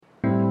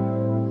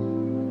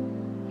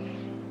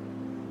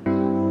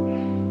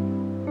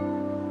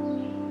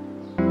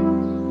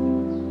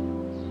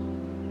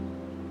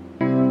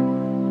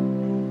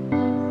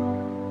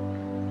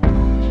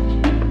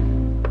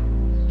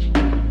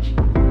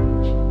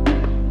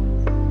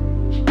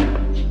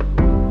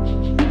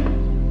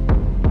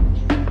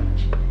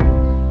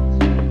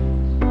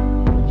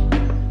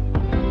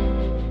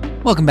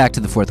Welcome back to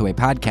the Fourth Way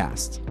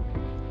Podcast.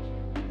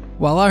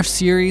 While our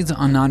series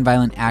on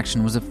nonviolent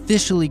action was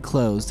officially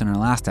closed in our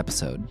last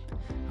episode,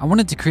 I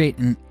wanted to create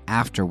an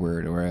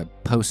afterword or a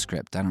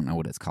postscript. I don't know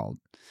what it's called.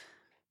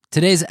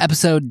 Today's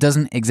episode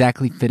doesn't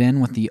exactly fit in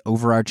with the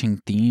overarching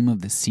theme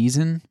of the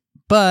season,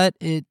 but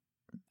it,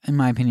 in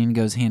my opinion,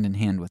 goes hand in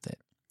hand with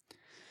it.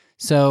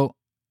 So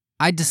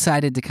I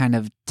decided to kind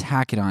of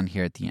tack it on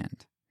here at the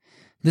end.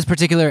 This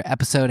particular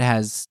episode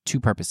has two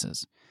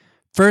purposes.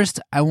 First,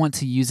 I want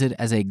to use it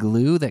as a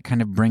glue that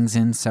kind of brings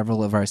in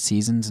several of our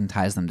seasons and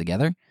ties them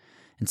together.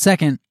 And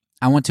second,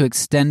 I want to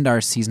extend our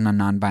season on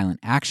nonviolent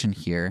action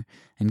here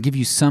and give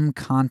you some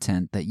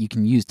content that you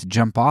can use to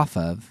jump off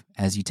of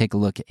as you take a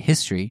look at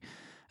history,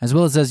 as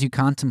well as you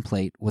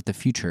contemplate what the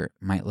future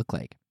might look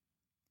like.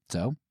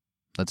 So,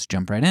 let's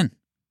jump right in.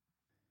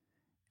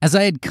 As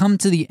I had come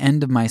to the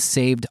end of my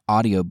saved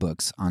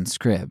audiobooks on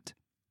Scribd,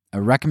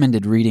 a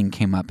recommended reading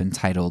came up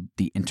entitled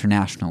The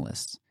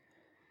Internationalists.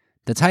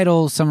 The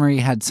title summary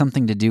had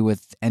something to do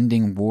with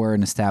ending war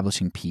and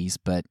establishing peace,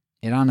 but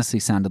it honestly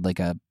sounded like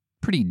a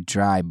pretty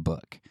dry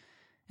book.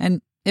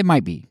 And it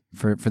might be.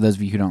 For those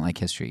of you who don't like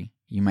history,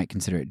 you might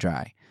consider it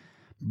dry.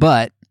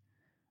 But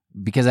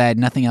because I had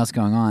nothing else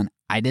going on,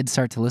 I did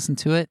start to listen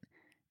to it,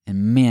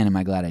 and man, am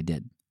I glad I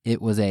did.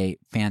 It was a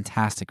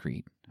fantastic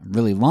read. A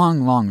really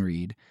long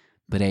read,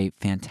 but a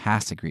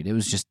fantastic read. It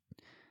was just,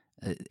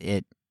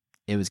 it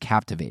was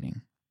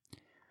captivating.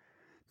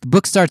 The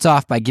book starts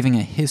off by giving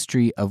a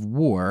history of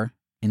war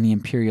in the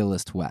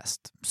imperialist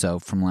West. So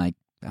from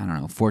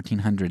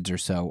 1400s or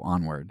so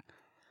onward.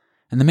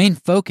 And the main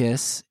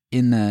focus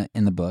in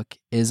the book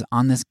is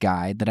on this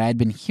guy that I had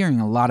been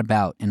hearing a lot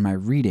about in my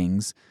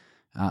readings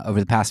over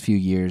the past few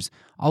years,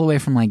 all the way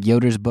from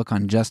Yoder's book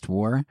on just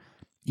war,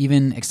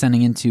 even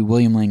extending into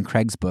William Lane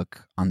Craig's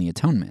book on the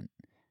Atonement.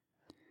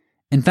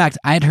 In fact,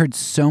 I had heard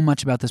so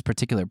much about this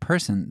particular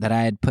person that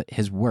I had put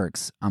his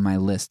works on my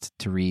list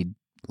to read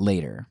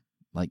later.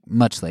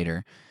 Much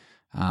later,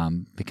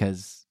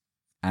 because,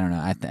 I don't know,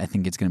 I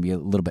think it's going to be a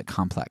little bit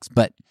complex.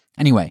 But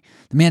anyway,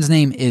 the man's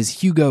name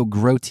is Hugo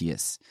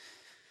Grotius.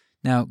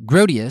 Now,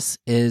 Grotius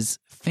is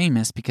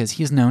famous because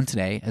he is known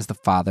today as the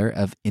father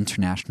of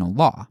international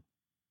law.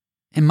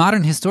 And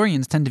modern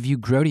historians tend to view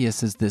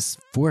Grotius as this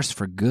force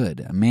for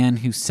good, a man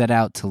who set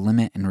out to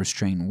limit and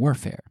restrain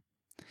warfare.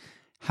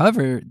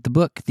 However, the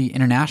book, The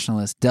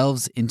Internationalists,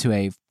 delves into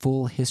a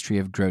full history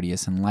of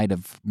Grotius in light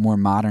of more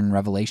modern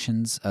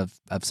revelations of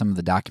some of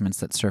the documents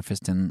that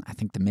surfaced in, I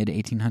think, the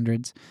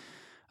mid-1800s,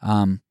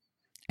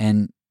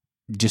 and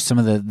just some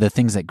of the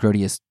things that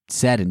Grotius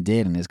said and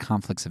did and his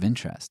conflicts of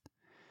interest.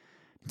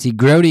 See,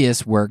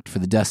 Grotius worked for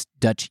the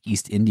Dutch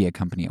East India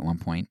Company at one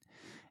point,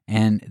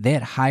 and they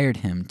had hired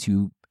him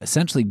to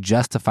essentially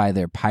justify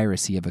their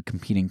piracy of a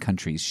competing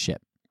country's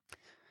ship.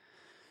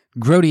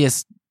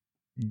 Grotius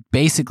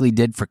basically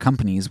did for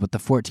companies what the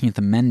 14th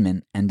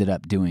Amendment ended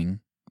up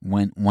doing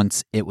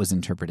once it was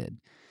interpreted.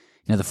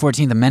 The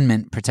 14th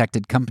Amendment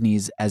protected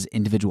companies as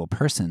individual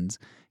persons,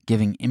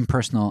 giving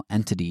impersonal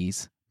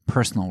entities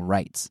personal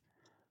rights.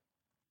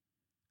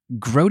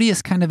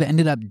 Grotius kind of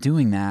ended up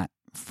doing that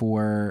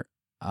for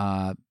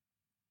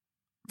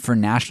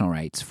national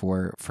rights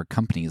for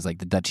companies like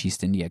the Dutch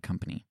East India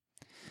Company.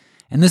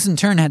 And this in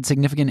turn had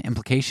significant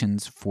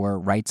implications for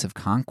rights of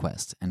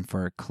conquest and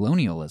for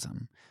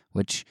colonialism,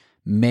 which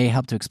may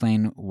help to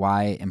explain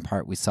why, in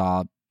part, we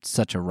saw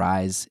such a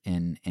rise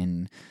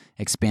in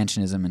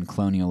expansionism and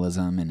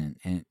colonialism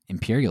and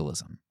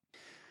imperialism.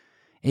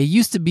 It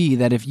used to be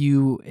that if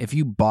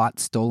you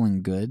bought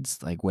stolen goods,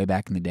 way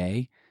back in the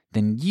day,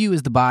 then you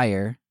as the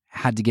buyer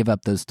had to give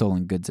up those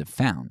stolen goods if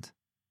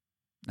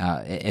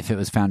it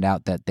was found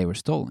out that they were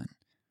stolen.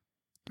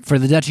 For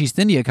the Dutch East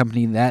India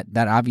Company, that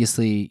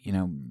obviously,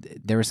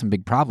 there were some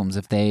big problems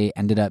if they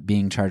ended up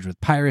being charged with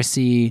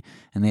piracy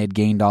and they had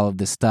gained all of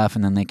this stuff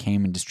and then they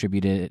came and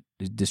distributed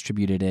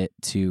it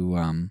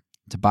to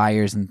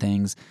buyers and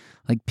things.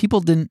 People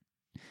didn't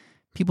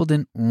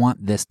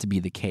want this to be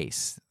the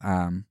case.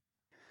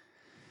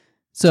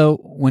 So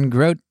when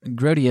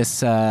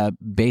Grotius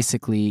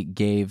basically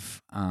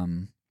gave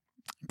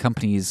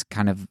companies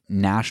kind of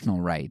national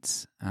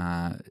rights,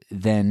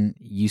 then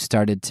you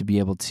started to be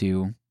able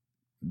to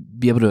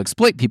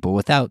exploit people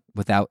without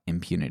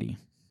impunity.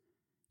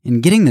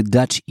 In getting the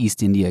Dutch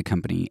East India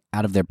Company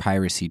out of their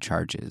piracy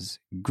charges,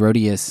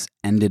 Grotius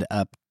ended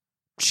up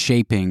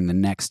shaping the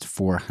next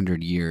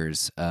 400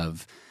 years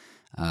of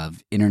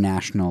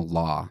international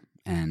law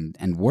and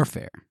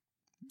warfare.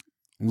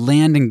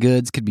 Land and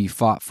goods could be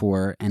fought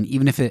for, and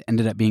even if it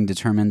ended up being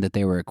determined that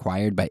they were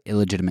acquired by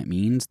illegitimate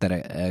means, that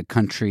a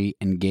country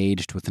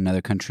engaged with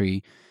another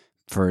country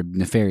for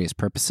nefarious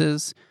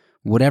purposes,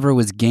 whatever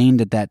was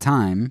gained at that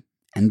time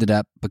ended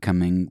up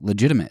becoming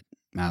legitimate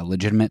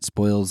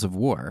spoils of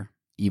war,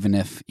 even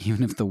if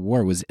the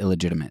war was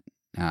illegitimate,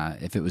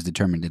 if it was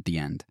determined at the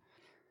end.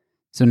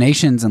 So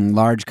nations and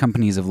large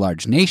companies of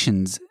large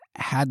nations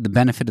had the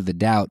benefit of the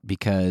doubt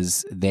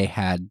because they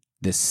had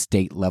this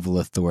state-level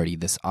authority,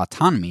 this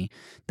autonomy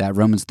that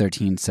Romans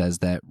 13 says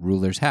that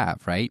rulers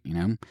have, right?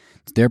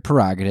 It's their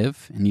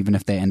prerogative, and even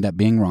if they end up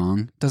being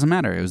wrong, it doesn't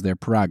matter. It was their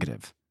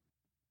prerogative.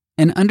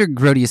 And under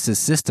Grotius'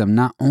 system,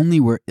 not only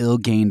were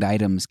ill-gained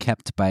items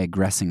kept by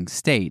aggressing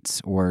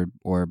states or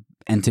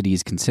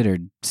entities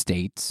considered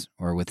states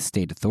or with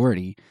state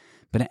authority,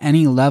 but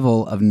any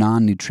level of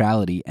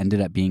non-neutrality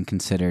ended up being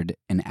considered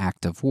an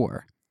act of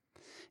war.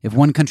 If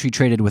one country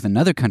traded with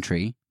another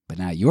country, but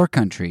not your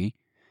country,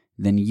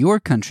 then your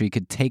country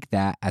could take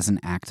that as an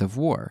act of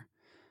war.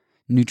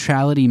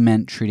 Neutrality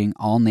meant treating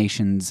all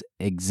nations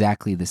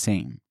exactly the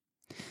same.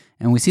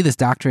 And we see this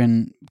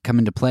doctrine come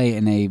into play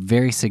in a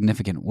very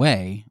significant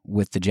way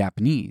with the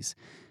Japanese,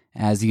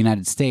 as the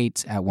United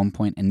States at one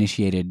point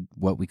initiated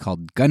what we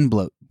called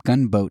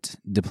gunboat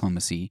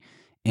diplomacy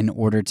in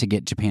order to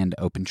get Japan to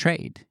open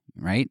trade,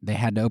 right? They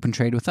had to open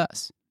trade with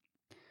us.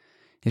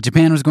 If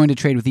Japan was going to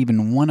trade with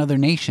even one other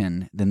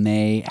nation, then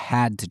they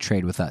had to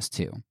trade with us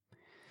too.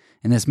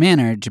 In this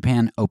manner,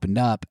 Japan opened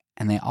up,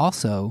 and they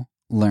also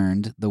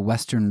learned the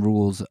Western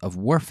rules of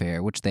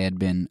warfare, which they had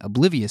been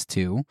oblivious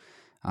to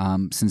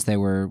since they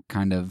were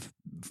kind of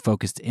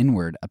focused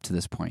inward up to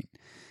this point.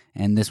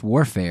 And this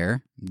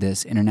warfare,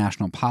 this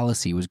international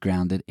policy, was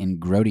grounded in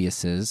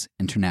Grotius's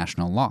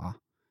international law.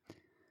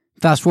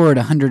 Fast forward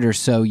 100 or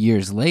so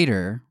years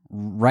later,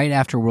 right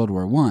after World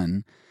War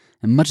I,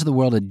 and much of the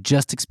world had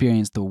just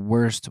experienced the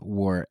worst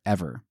war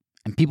ever,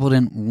 and people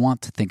didn't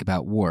want to think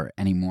about war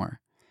anymore.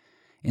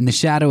 In the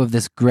shadow of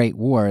this great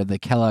war, the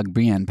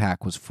Kellogg-Briand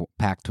Pact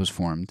was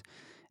formed,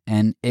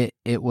 and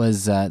it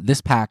was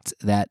this pact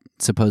that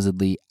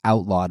supposedly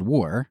outlawed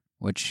war,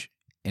 which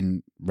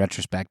in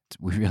retrospect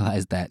we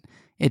realized that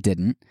it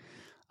didn't.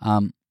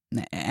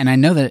 And I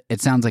know that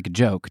it sounds like a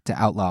joke to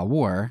outlaw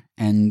war,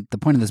 and the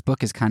point of this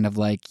book is kind of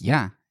like,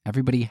 yeah,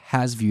 everybody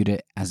has viewed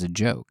it as a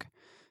joke,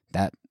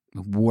 that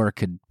war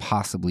could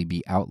possibly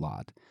be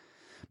outlawed.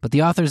 But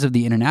the authors of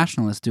the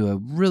Internationalists do a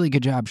really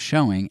good job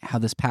showing how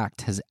this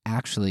pact has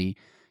actually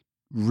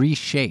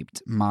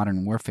reshaped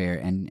modern warfare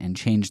and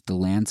changed the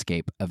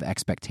landscape of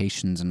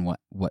expectations and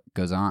what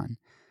goes on.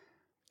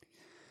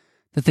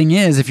 The thing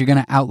is, if you're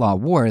going to outlaw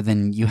war,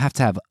 then you have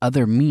to have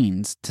other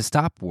means to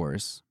stop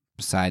wars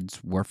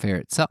besides warfare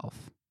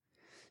itself.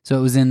 So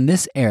it was in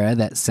this era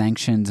that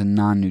sanctions and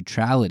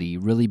non-neutrality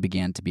really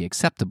began to be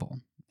acceptable,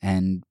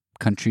 and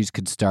countries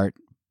could start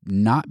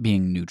not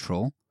being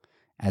neutral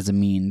as a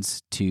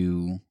means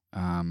to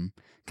kind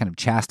of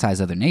chastise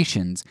other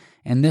nations,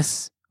 and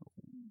this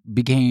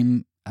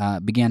began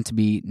to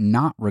be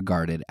not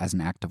regarded as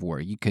an act of war.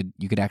 You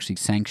could actually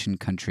sanction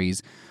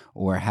countries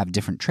or have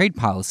different trade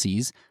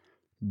policies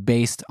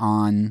based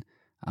on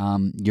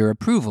your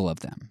approval of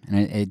them, and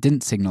it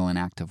didn't signal an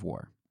act of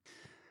war.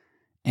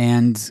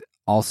 And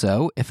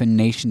also, if a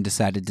nation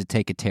decided to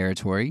take a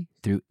territory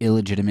through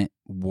illegitimate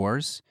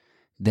wars,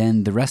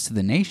 then the rest of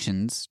the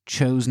nations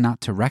chose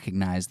not to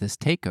recognize this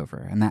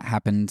takeover, and that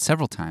happened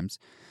several times.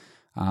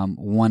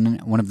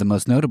 One of the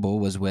most notable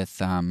was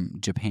with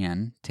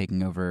Japan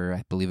taking over,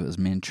 I believe it was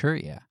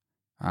Manchuria,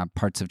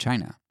 parts of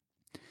China.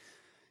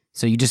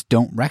 So you just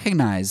don't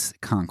recognize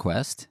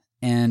conquest,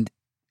 and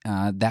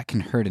that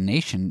can hurt a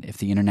nation if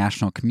the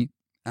international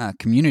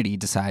community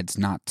decides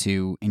not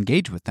to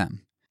engage with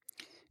them.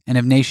 And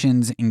if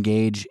nations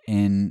engage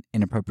in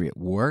inappropriate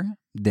war,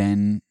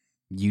 then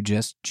you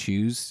just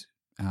choose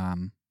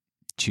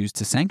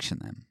to sanction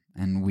them.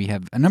 And we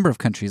have a number of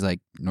countries like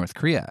North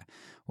Korea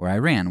or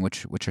Iran,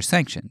 which are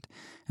sanctioned.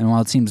 And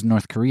while it seems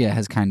North Korea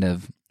has kind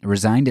of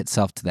resigned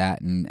itself to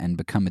that and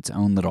become its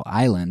own little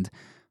island,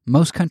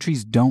 most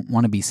countries don't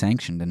want to be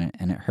sanctioned,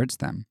 and it hurts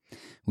them.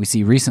 We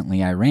see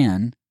recently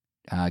Iran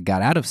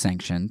got out of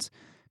sanctions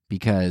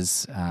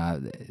because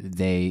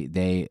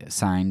they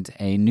signed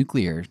a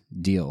nuclear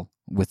deal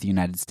with the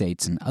United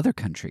States and other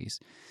countries.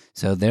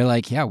 So they're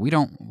like, yeah,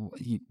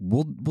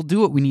 we'll do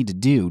what we need to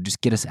do,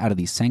 just get us out of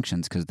these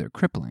sanctions because they're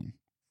crippling.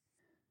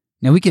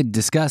 Now, we could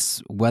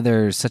discuss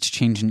whether such a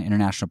change in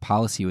international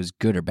policy was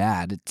good or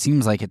bad. It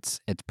seems like it's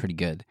pretty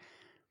good.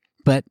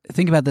 But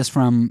think about this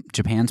from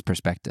Japan's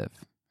perspective.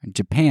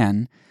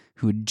 Japan,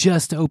 who had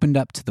just opened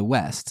up to the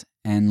West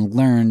and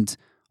learned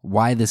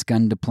why this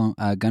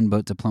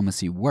gunboat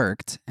diplomacy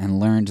worked and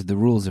learned the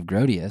rules of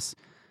Grotius,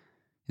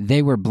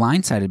 they were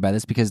blindsided by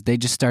this because they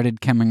just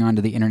started coming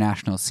onto the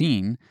international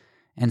scene,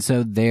 and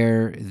so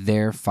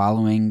they're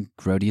following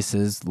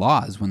Grotius's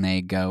laws when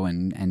they go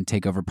and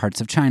take over parts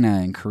of China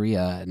and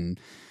Korea and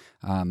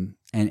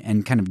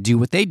kind of do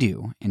what they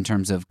do in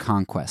terms of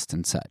conquest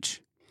and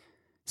such.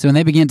 So when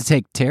they began to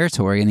take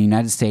territory, and the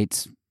United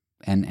States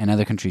and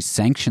other countries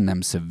sanctioned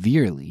them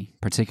severely,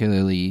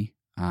 particularly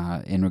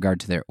in regard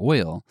to their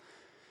oil,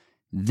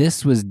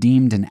 this was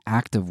deemed an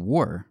act of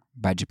war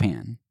by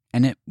Japan.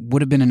 And it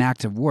would have been an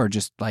act of war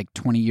just like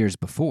 20 years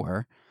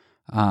before.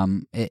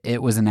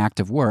 It was an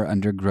act of war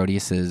under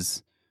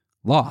Grotius's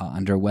law,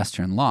 under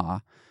Western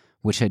law,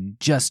 which had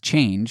just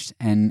changed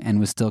and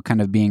was still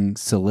kind of being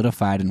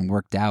solidified and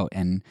worked out,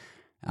 and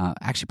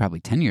actually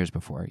probably 10 years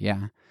before,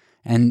 yeah.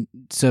 And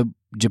so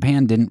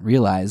Japan didn't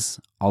realize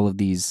all of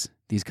these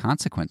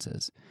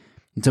consequences.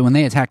 And so when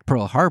they attacked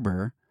Pearl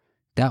Harbor,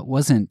 that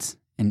wasn't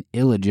an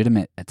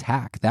illegitimate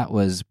attack. That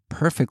was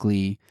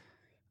perfectly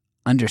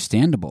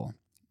understandable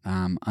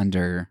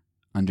under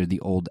the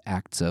old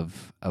acts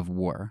of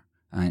war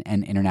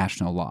and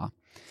international law.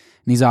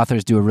 And these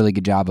authors do a really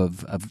good job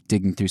of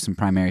digging through some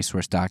primary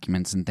source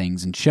documents and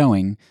things and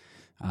showing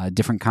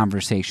different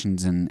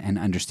conversations and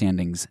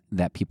understandings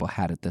that people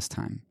had at this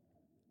time.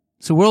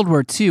 So World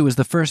War II was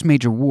the first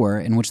major war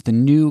in which the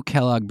new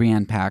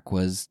Kellogg-Briand Pact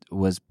was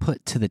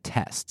put to the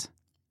test,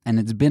 and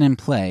it's been in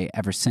play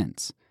ever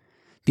since.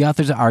 The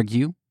authors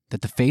argue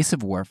that the face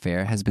of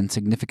warfare has been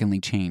significantly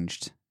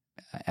changed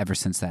ever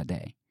since that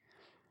day.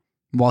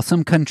 While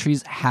some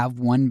countries have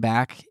won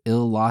back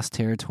ill-lost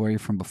territory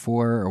from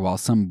before, or while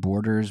some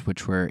borders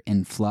which were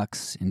in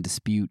flux, in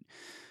dispute,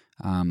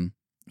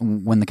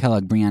 when the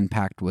Kellogg-Briand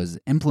Pact was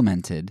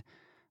implemented,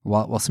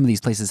 while some of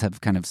these places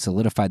have kind of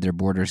solidified their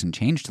borders and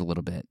changed a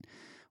little bit,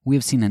 we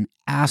have seen an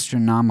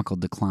astronomical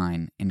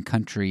decline in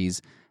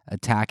countries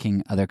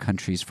attacking other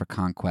countries for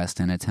conquest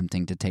and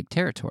attempting to take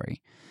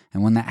territory.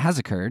 And when that has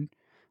occurred,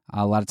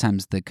 a lot of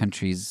times the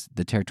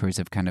territories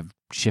have kind of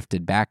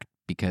shifted back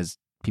because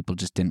people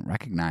just didn't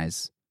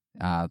recognize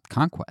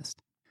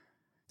conquest.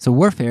 So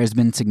warfare has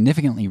been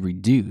significantly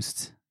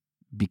reduced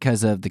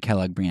because of the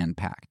Kellogg-Briand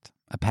Pact,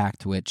 a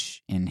pact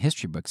which in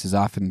history books is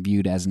often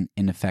viewed as an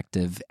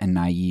ineffective and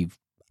naive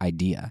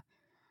idea.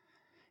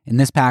 In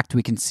this pact,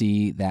 we can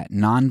see that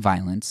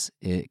nonviolence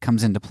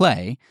comes into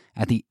play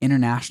at the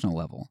international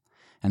level,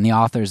 and the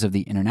authors of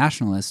the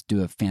Internationalists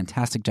do a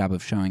fantastic job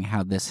of showing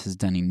how this has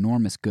done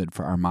enormous good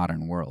for our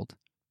modern world.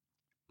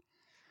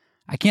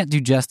 I can't do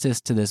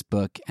justice to this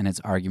book and its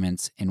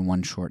arguments in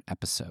one short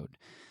episode,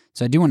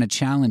 so I do want to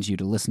challenge you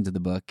to listen to the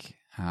book,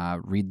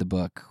 read the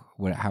book,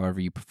 however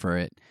you prefer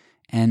it,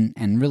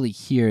 and really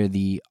hear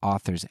the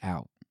authors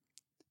out.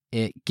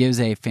 It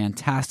gives a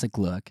fantastic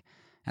look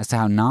as to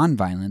how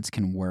nonviolence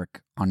can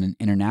work on an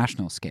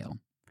international scale.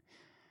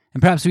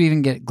 And perhaps we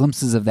even get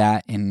glimpses of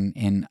that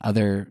in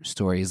other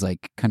stories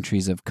like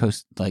countries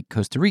like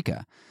Costa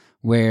Rica,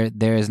 where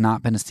there has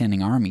not been a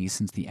standing army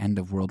since the end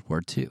of World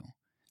War II.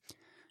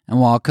 And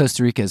while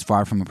Costa Rica is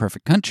far from a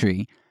perfect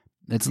country,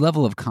 its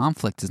level of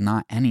conflict is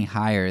not any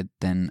higher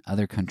than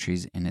other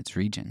countries in its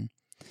region.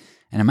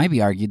 And it might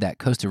be argued that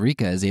Costa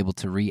Rica is able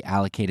to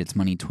reallocate its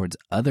money towards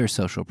other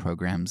social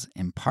programs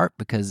in part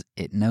because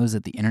it knows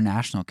that the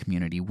international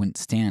community wouldn't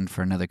stand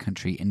for another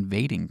country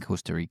invading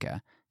Costa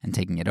Rica and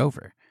taking it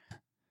over.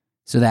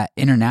 So that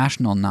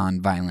international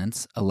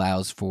nonviolence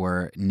allows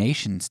for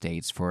nation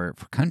states, for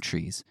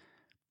countries,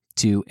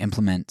 to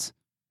implement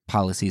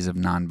policies of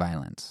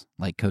nonviolence,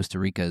 like Costa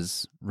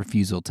Rica's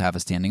refusal to have a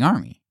standing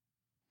army.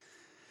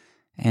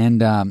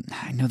 And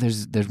I know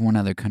there's one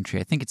other country,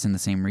 I think it's in the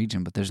same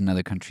region, but there's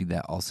another country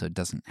that also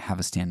doesn't have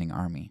a standing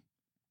army.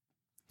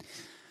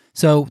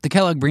 So the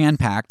Kellogg-Briand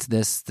Pact,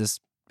 this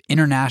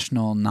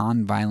international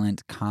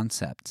nonviolent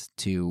concept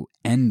to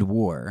end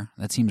war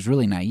that seems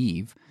really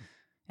naive,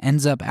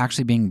 ends up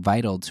actually being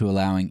vital to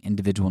allowing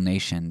individual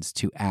nations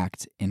to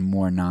act in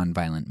more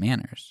nonviolent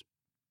manners.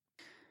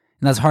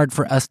 And that's hard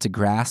for us to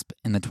grasp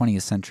in the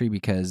 20th century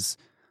because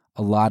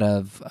a lot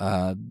of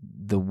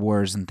the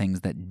wars and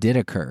things that did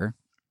occur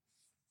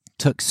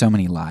took so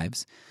many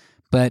lives.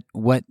 But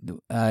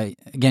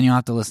again, you'll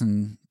have to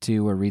listen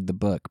to or read the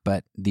book,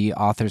 but the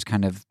authors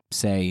kind of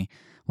say,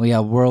 well, yeah,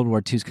 World War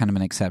II is kind of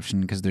an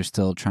exception because they're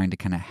still trying to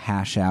kind of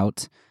hash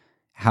out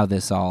how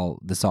this all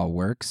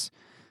works.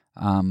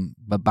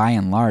 But by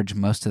and large,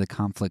 most of the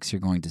conflicts you're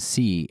going to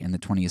see in the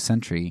 20th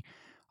century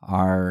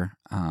are,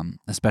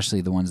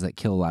 especially the ones that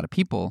kill a lot of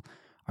people,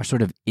 are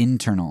sort of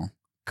internal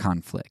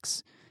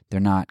conflicts.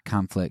 They're not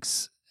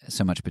conflicts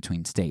so much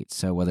between states.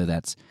 So whether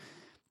that's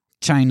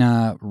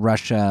China,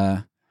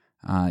 Russia,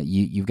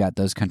 you've got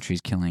those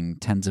countries killing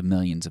tens of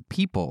millions of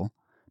people,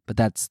 but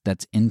that's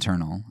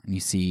internal. And you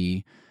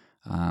see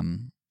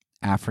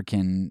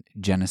African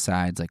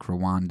genocides like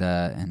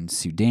Rwanda and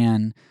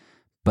Sudan,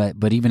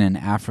 but even in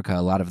Africa,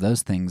 a lot of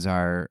those things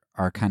are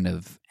kind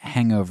of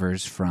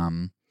hangovers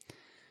from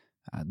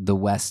the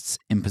West's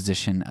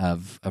imposition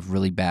of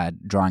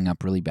drawing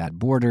up really bad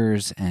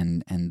borders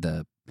and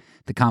the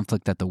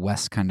conflict that the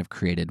West kind of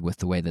created with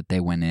the way that they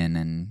went in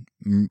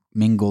and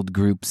mingled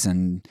groups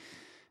and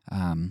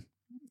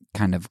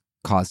kind of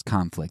caused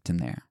conflict in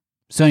there.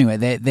 So anyway,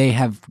 they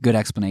have good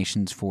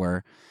explanations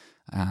for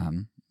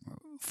the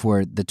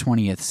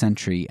 20th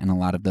century and a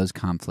lot of those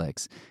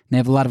conflicts. And they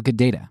have a lot of good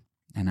data,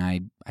 and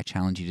I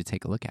challenge you to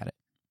take a look at it.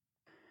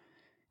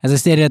 As I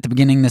stated at the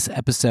beginning, this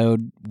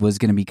episode was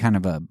going to be kind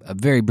of a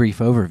very brief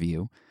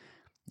overview,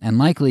 and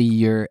likely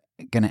you're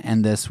going to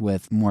end this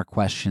with more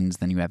questions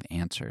than you have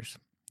answers.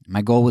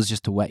 My goal was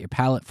just to whet your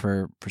palate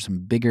for some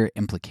bigger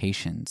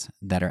implications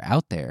that are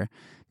out there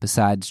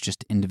besides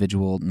just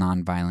individual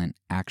nonviolent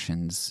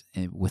actions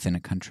within a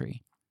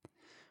country.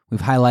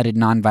 We've highlighted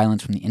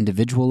nonviolence from the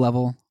individual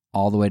level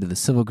all the way to the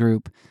civil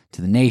group,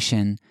 to the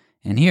nation,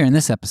 and here in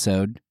this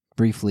episode,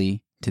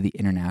 briefly to the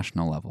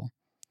international level.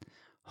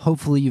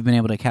 Hopefully you've been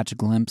able to catch a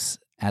glimpse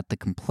at the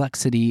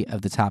complexity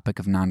of the topic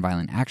of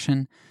nonviolent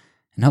action,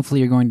 and hopefully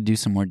you're going to do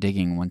some more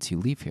digging once you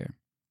leave here.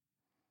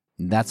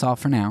 That's all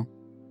for now.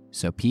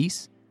 So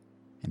peace,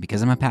 and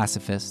because I'm a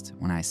pacifist,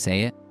 when I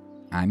say it,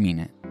 I mean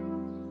it.